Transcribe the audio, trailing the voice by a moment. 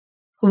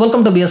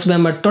Welcome to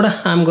BSBM. Today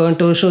I'm going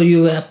to show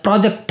you a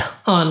project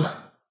on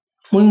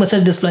moving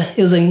message display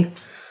using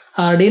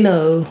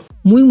Arduino.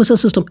 Moving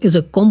message system is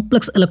a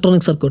complex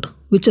electronic circuit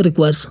which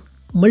requires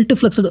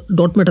multiplexed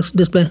dot matrix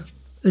display,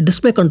 a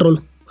display control,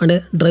 and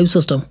a drive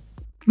system.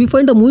 We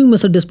find a moving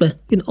message display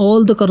in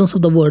all the corners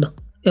of the world.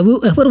 Have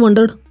you ever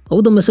wondered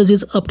how the message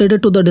is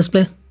updated to the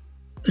display?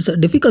 It's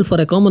difficult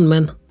for a common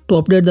man to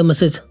update the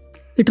message.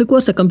 It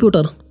requires a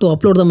computer to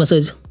upload the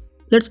message.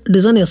 Let's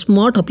design a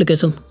smart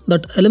application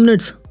that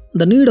eliminates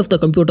the need of the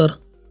computer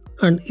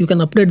and you can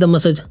update the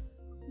message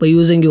by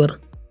using your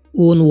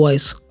own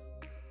voice.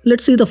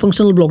 Let's see the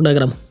functional block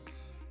diagram.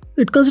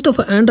 It consists of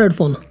an Android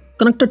phone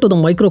connected to the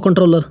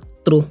microcontroller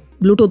through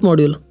Bluetooth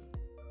module.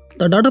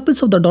 The data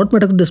pins of the dot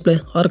matrix display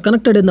are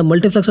connected in the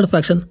multiplexed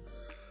fashion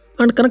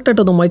and connected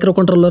to the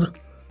microcontroller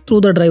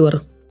through the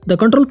driver. The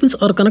control pins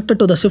are connected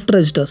to the shift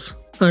registers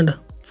and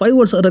 5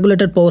 volts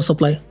regulated power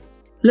supply.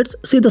 Let's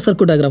see the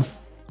circuit diagram.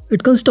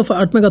 It consists of an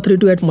Atmega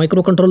 328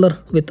 microcontroller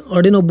with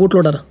Arduino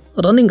bootloader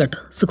running at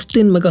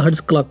 16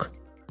 MHz clock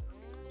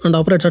and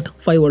operates at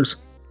 5 volts.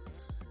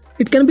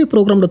 It can be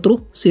programmed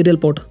through serial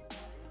port.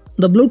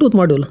 The Bluetooth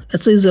module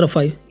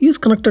SC05 is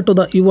connected to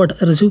the UART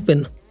receive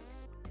pin.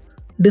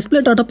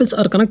 Display data pins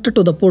are connected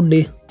to the port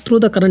D through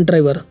the current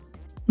driver.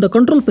 The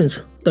control pins,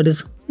 that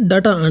is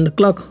data and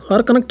clock,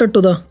 are connected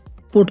to the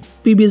port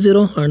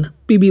PB0 and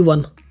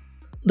PB1.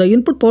 The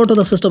input power to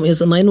the system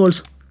is 9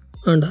 volts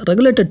and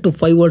regulated to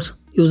 5 volts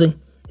using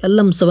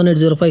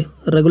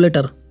LM7805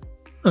 regulator.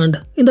 And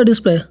in the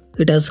display,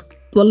 it has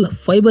 12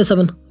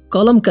 5x7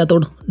 column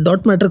cathode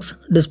dot matrix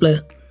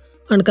display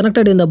and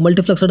connected in the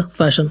multiplexed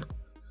fashion.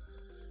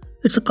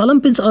 Its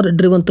column pins are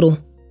driven through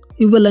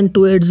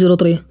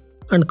ULN2803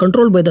 and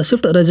controlled by the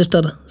shift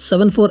register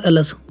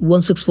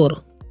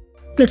 74LS164.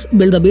 Let's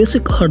build the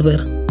basic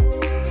hardware.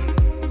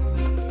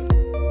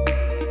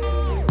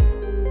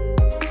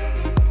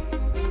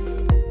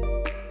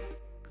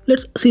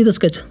 Let's see the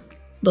sketch.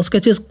 The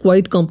sketch is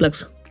quite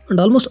complex and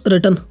almost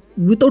written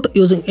without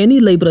using any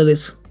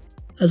libraries,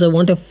 as I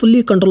want a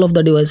fully control of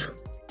the device,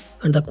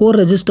 and the core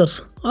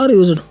registers are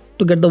used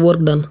to get the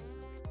work done.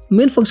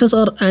 Main functions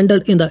are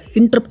handled in the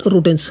interrupt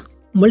routines.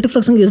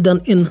 Multiplexing is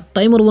done in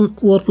timer 1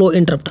 overflow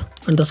interrupt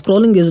and the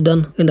scrolling is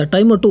done in the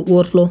timer 2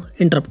 overflow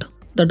interrupt.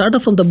 The data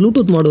from the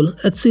Bluetooth module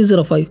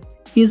HC05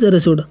 is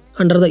received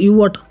under the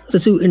UART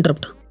receive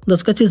interrupt. The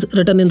sketch is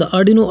written in the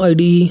Arduino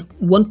IDE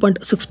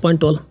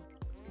 1.6.12.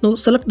 Now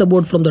select the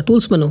board from the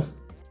Tools menu,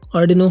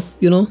 Arduino,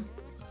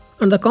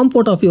 and the COM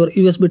port of your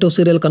USB to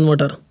serial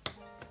converter.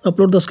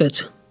 Upload the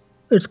sketch.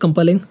 It's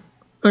compiling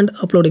and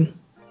uploading.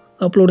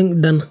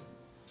 Uploading done.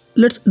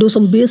 Let's do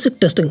some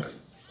basic testing.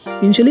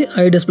 Initially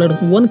I displayed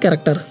 1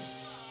 character,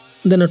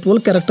 then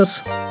 12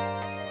 characters.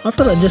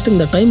 After adjusting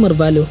the timer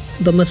value,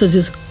 the message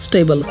is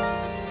stable.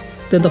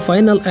 Then the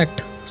final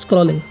act,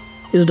 scrolling,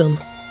 is done.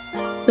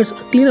 Let's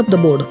clean up the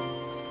board.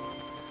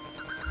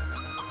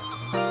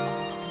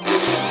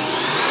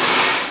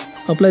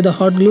 Apply the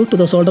hot glue to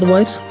the solder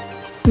wires,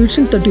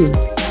 heatsink the tube,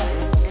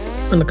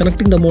 and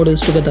connecting the modules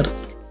together.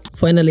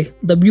 Finally,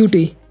 the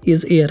beauty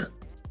is here.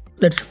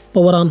 Let's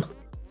power on.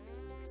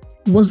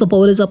 Once the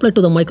power is applied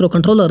to the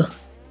microcontroller,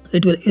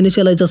 it will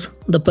initialize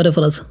the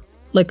peripherals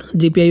like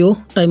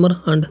GPIO,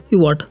 timer, and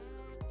UART.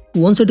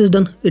 Once it is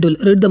done, it will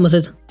read the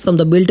message from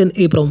the built-in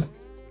EEPROM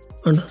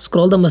and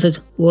scroll the message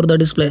over the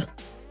display.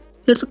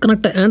 Let's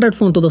connect the Android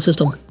phone to the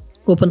system.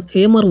 Open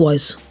AMR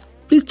Voice.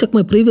 Please check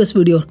my previous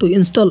video to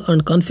install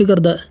and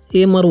configure the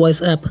AMR Voice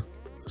app.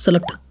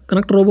 Select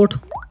Connect Robot.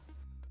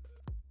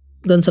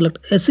 Then select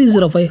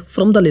SC05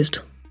 from the list.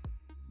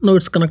 Now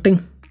it's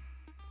connecting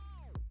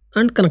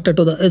and connected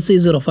to the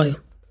SC05.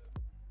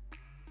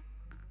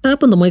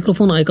 Tap on the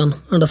microphone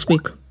icon and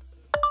speak.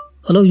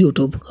 Hello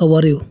YouTube, how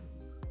are you?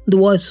 The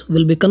voice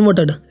will be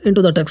converted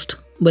into the text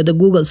by the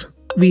Google's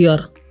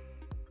VR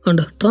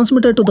and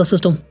transmitted to the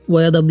system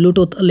via the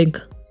Bluetooth link.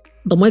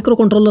 The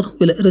microcontroller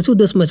will receive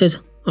this message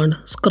and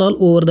scroll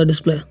over the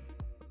display.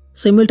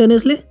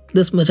 Simultaneously,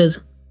 this message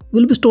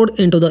will be stored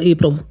into the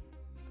EEPROM.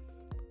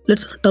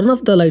 Let's turn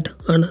off the light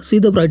and see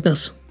the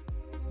brightness.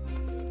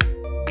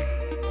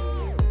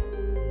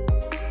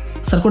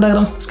 Circuit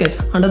diagram, sketch,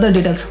 and other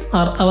details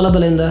are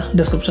available in the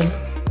description.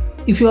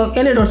 If you have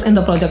any doubts in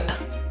the project,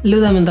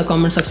 leave them in the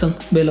comment section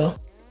below.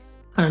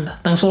 And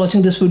thanks for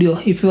watching this video.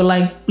 If you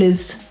like,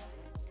 please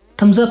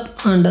thumbs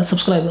up and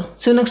subscribe.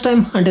 See you next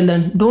time. Until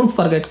then, don't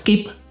forget,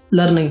 keep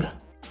learning.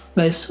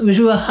 Guys, wish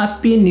you a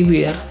happy new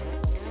year.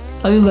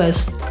 Love you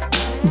guys.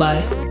 Bye.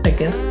 Take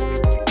care.